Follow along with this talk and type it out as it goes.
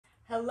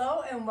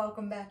Hello and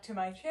welcome back to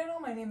my channel.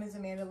 My name is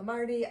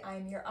Limardi.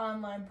 I'm your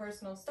online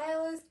personal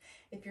stylist.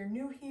 If you're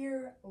new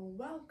here,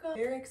 welcome.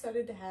 Very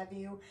excited to have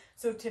you.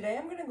 So today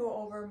I'm going to go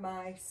over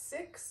my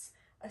 6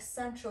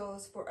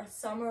 essentials for a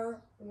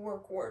summer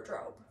work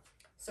wardrobe.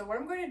 So what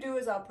I'm going to do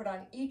is I'll put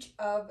on each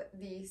of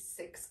these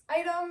 6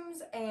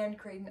 items and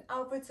create an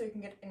outfit so you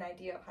can get an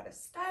idea of how to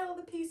style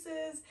the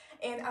pieces.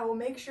 And I will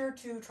make sure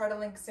to try to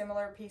link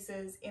similar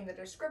pieces in the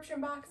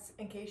description box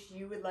in case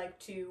you would like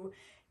to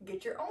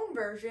get your own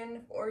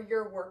version for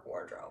your work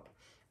wardrobe.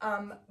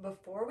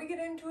 Before we get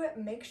into it,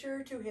 make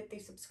sure to hit the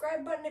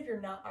subscribe button if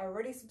you're not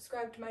already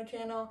subscribed to my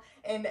channel,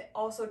 and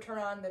also turn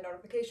on the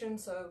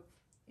notifications so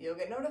you'll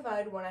get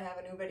notified when I have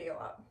a new video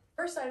up.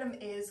 First item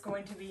is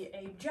going to be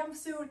a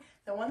jumpsuit.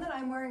 The one that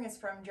I'm wearing is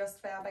from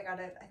Just Fab. I got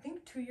it, I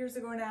think 2 years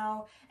ago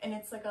now, and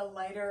it's like a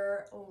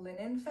lighter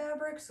linen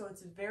fabric, so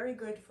it's very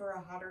good for a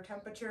hotter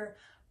temperature.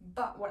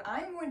 But what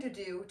I'm going to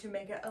do to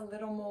make it a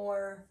little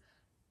more,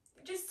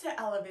 just to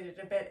elevate it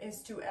a bit,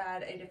 is to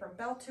add a different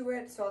belt to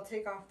it. So I'll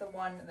take off the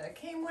one that it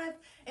came with,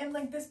 and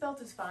like this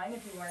belt is fine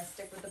if you want to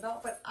stick with the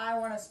belt, but I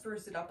want to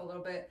spruce it up a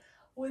little bit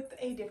with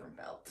a different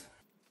belt.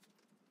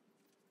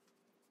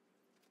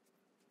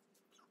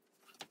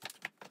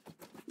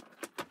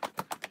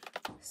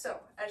 So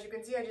as you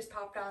can see, I just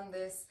popped on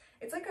this,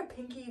 it's like a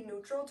pinky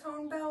neutral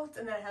tone belt,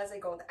 and then it has a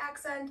gold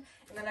accent,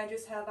 and then I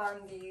just have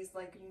on these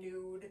like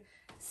nude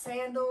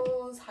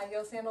sandals, high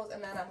heel sandals,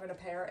 and then I'm going to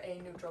pair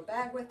a neutral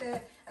bag with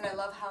it. And I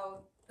love how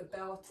the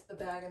belt, the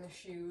bag, and the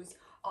shoes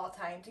all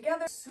tie in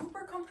together.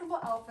 Super comfortable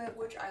outfit,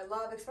 which I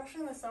love,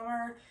 especially in the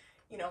summer.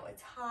 You know,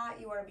 it's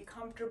hot, you want to be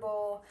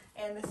comfortable,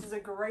 and this is a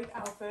great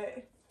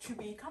outfit to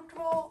be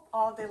comfortable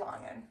all day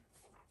long in.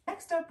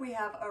 Next up, we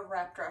have a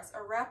wrap dress.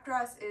 A wrap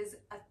dress is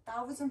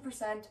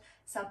 1000%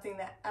 something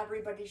that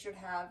everybody should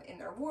have in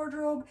their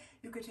wardrobe.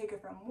 You could take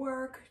it from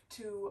work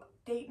to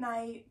date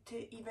night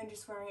to even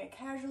just wearing it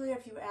casually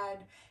if you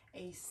add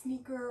a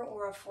sneaker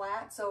or a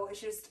flat. So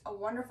it's just a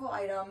wonderful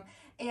item,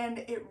 and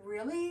it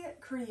really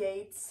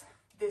creates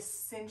this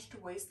cinched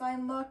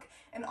waistline look.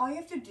 And all you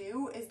have to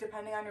do is,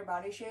 depending on your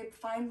body shape,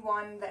 find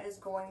one that is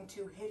going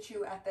to hit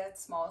you at that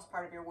smallest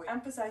part of your waist.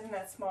 Emphasizing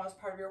that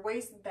smallest part of your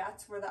waist,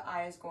 that's where the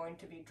eye is going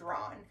to be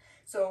drawn.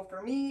 So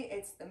for me,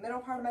 it's the middle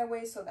part of my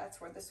waist, so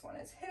that's where this one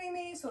is hitting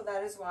me. So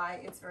that is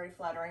why it's very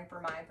flattering for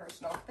my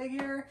personal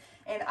figure.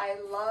 And I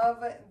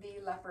love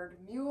the leopard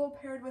mule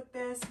paired with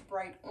this,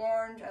 bright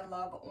orange. I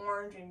love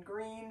orange and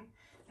green.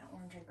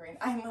 Orange and green.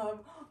 I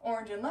love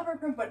orange and leopard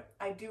print, but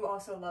I do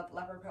also love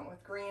leopard print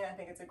with green. I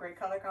think it's a great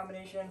color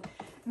combination.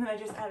 And then I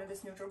just added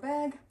this neutral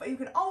bag, but you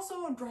can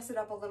also dress it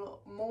up a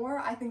little more.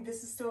 I think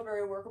this is still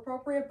very work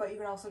appropriate, but you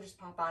can also just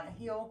pop on a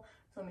heel.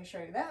 So let me show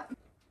you that.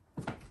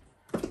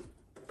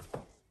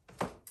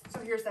 So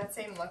here's that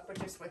same look, but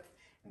just with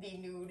the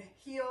nude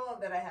heel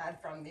that I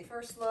had from the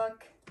first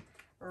look.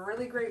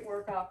 Really great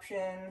work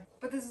option,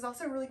 but this is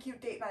also a really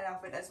cute date night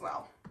outfit as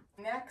well.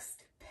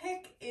 Next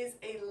pick is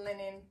a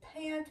linen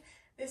pant.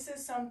 This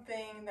is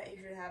something that you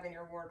should have in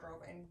your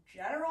wardrobe in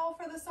general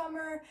for the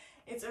summer.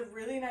 It's a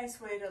really nice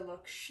way to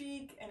look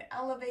chic and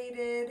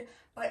elevated,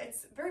 but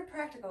it's very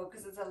practical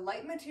because it's a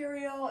light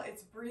material,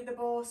 it's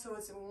breathable, so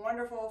it's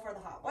wonderful for the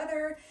hot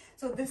weather.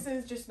 So this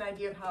is just an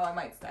idea of how I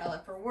might style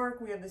it for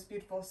work. We have this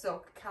beautiful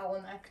silk cowl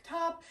neck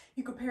top.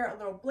 You could pair a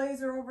little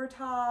blazer over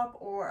top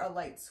or a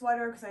light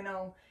sweater, because I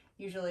know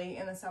usually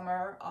in the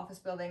summer, office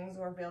buildings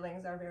or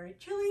buildings are very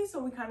chilly,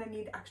 so we kind of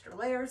need extra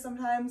layers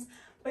sometimes.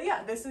 But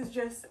yeah, this is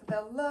just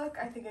the look.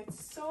 I think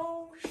it's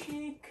so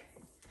chic,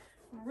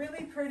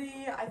 really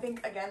pretty. I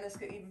think, again, this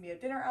could even be a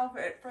dinner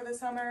outfit for the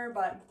summer,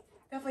 but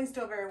definitely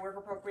still very work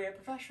appropriate,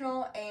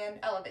 professional, and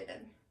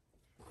elevated.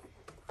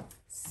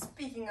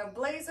 Speaking of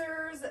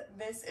blazers,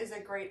 this is a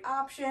great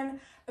option.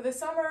 For the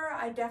summer,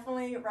 I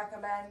definitely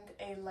recommend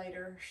a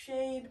lighter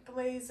shade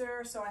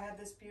blazer. So I have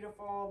this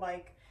beautiful,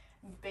 like,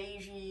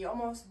 beigey,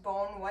 almost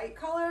bone white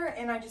color,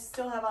 and I just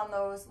still have on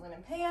those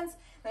linen pants.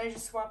 Then I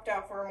just swapped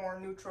out for a more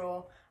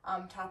neutral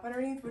top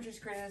underneath, which is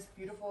creating this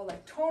beautiful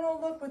like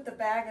tonal look with the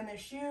bag and the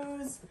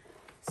shoes.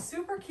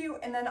 Super cute.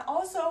 And then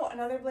also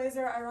another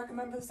blazer I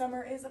recommend for the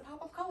summer is a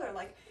pop of color.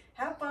 Like,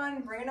 have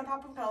fun, bring in a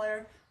pop of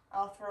color.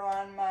 I'll throw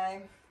on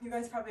my, you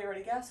guys probably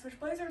already guessed which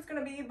blazer it's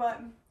gonna be,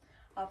 but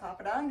I'll pop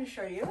it on to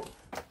show you.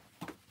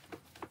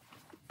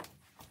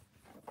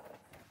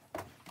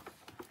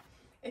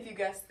 If you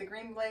guessed the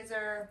green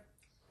blazer,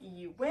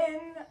 you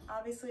win.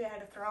 Obviously, I had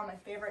to throw on my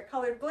favorite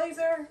colored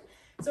blazer.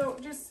 So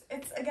just,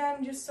 it's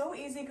again, just so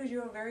easy because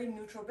you have a very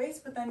neutral base,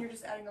 but then you're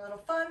just adding a little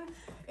fun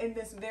in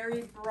this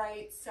very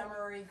bright,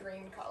 summery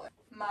green color.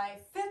 My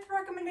 5th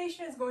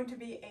recommendation is going to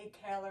be a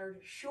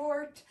tailored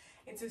short.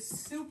 It's a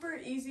super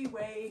easy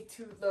way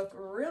to look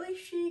really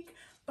chic,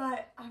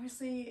 but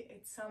obviously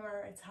it's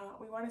summer, it's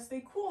hot, we want to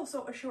stay cool,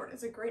 so a short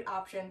is a great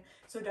option.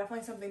 So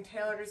definitely something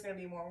tailored is going to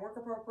be more work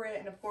appropriate,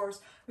 and of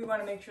course we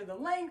want to make sure the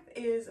length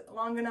is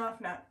long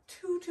enough, not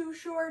too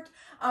short.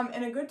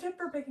 And a good tip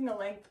for picking a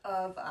length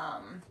of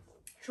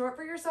short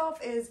for yourself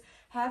is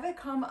have it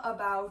come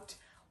about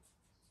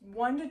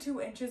 1 to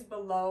 2 inches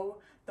below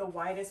the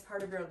widest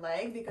part of your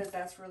leg, because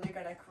that's really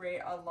going to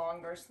create a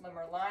longer,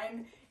 slimmer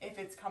line if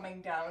it's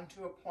coming down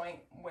to a point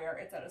where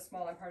it's at a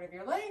smaller part of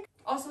your leg.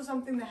 Also,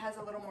 something that has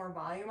a little more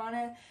volume on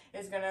it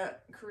is going to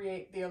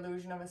create the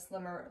illusion of a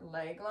slimmer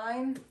leg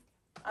line.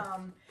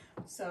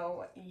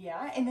 So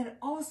yeah, and then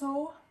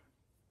also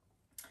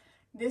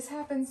this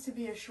happens to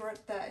be a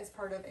short that is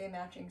part of a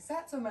matching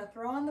set, so I'm going to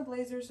throw on the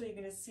blazer so you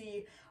can just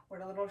see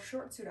what a little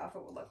short suit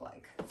outfit would look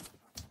like.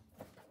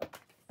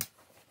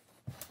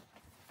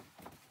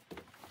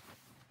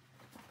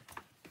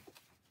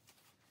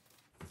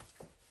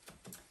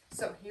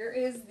 So here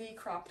is the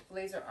cropped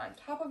blazer on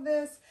top of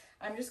this.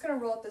 I'm just going to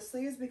roll up the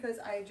sleeves because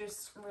I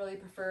just really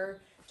prefer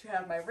to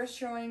have my wrist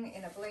showing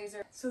in a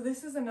blazer. So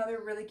this is another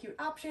really cute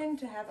option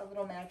to have a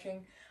little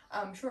matching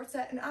short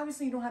set. And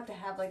obviously you don't have to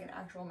have like an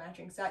actual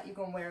matching set. You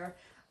can wear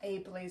a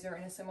blazer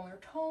in a similar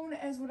tone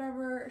as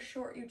whatever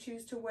short you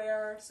choose to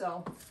wear.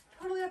 So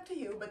totally up to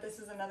you, but this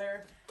is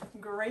another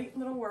great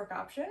little work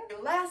option.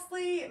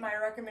 Lastly, my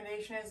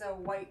recommendation is a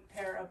white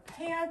pair of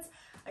pants.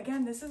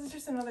 Again, this is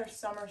just another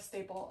summer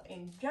staple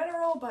in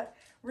general, but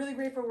really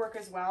great for work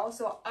as well.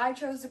 So I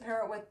chose to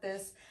pair it with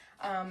this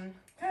kind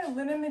of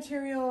linen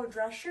material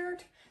dress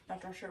shirt,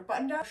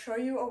 button down. I'll show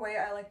you a way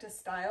I like to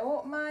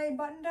style my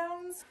button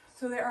downs.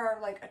 So there are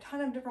like a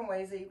ton of different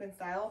ways that you can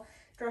style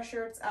dress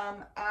shirts.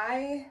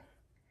 I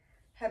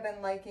have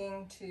been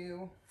liking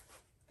to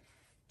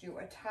do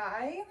a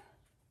tie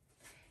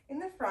in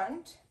the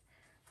front,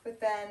 but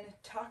then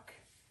tuck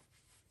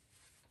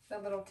the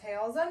little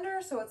tails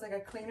under, so it's like a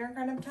cleaner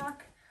kind of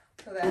tuck.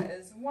 So that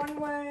is one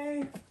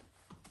way.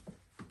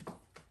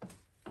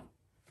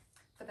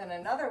 But then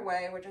another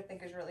way, which I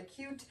think is really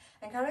cute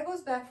and kind of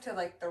goes back to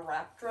like the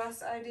wrap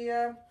dress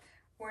idea,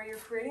 where you're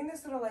creating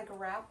this little like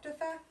wrapped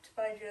effect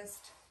by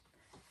just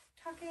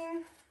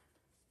tucking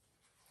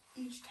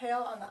each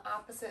tail on the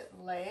opposite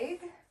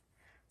leg.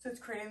 So it's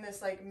creating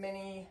this like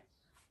mini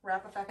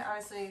wrap effect.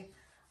 Obviously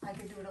I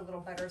could do it a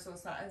little better so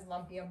it's not as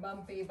lumpy and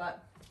bumpy,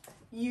 but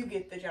you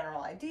get the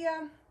general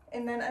idea.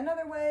 And then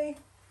another way,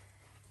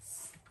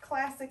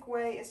 classic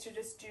way, is to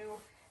just do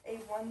a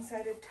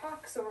one-sided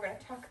tuck. So we're going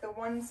to tuck the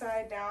one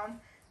side down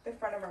the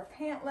front of our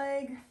pant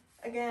leg.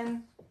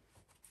 Again,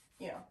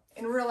 you know,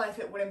 in real life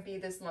it wouldn't be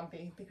this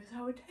lumpy because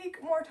I would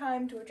take more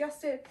time to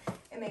adjust it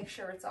and make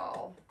sure it's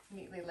all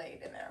neatly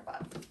laid in there,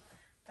 but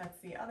that's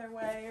the other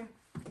way.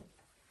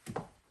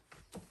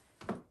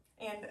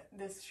 And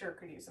this shirt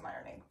could use some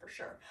ironing for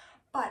sure.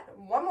 But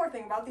one more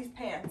thing about these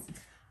pants.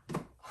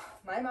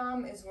 My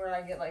mom is where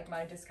I get like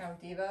my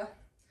discount diva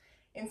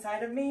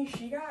inside of me.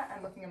 She got,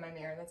 I'm looking in my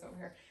mirror, that's over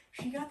here.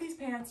 She got these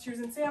pants, she was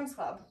in Sam's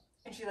Club,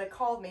 and she like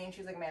called me and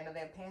she's like, Amanda,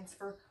 they have pants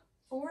for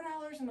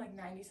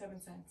 $4.97.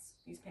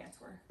 These pants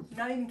were.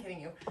 Not even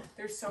kidding you.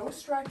 They're so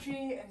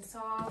stretchy and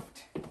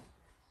soft.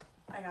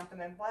 I got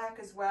them in black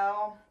as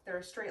well. They're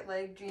a straight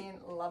leg jean,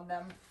 love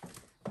them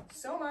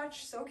so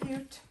much, so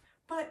cute.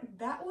 But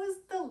that was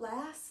the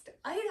last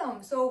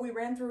item. So we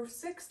ran through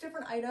 6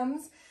 different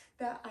items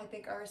that I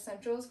think are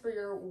essentials for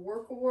your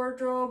work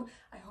wardrobe.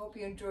 I hope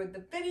you enjoyed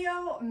the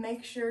video.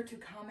 Make sure to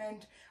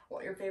comment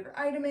what your favorite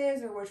item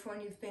is or which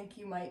one you think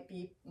you might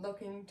be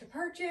looking to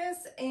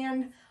purchase.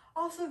 And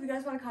also, if you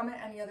guys want to comment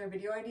any other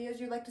video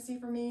ideas you'd like to see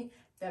from me,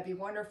 that'd be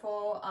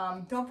wonderful.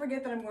 Don't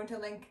forget that I'm going to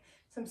link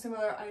some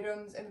similar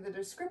items in the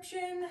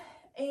description.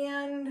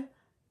 And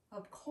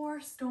of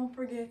course, don't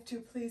forget to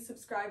please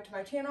subscribe to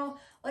my channel.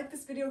 Like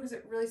this video because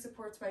it really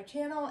supports my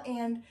channel.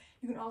 And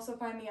you can also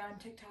find me on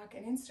TikTok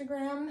and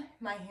Instagram.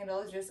 My handle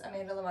is just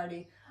Amanda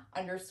Limardi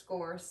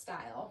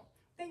 _style.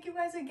 Thank you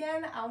guys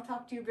again. I'll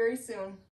talk to you very soon.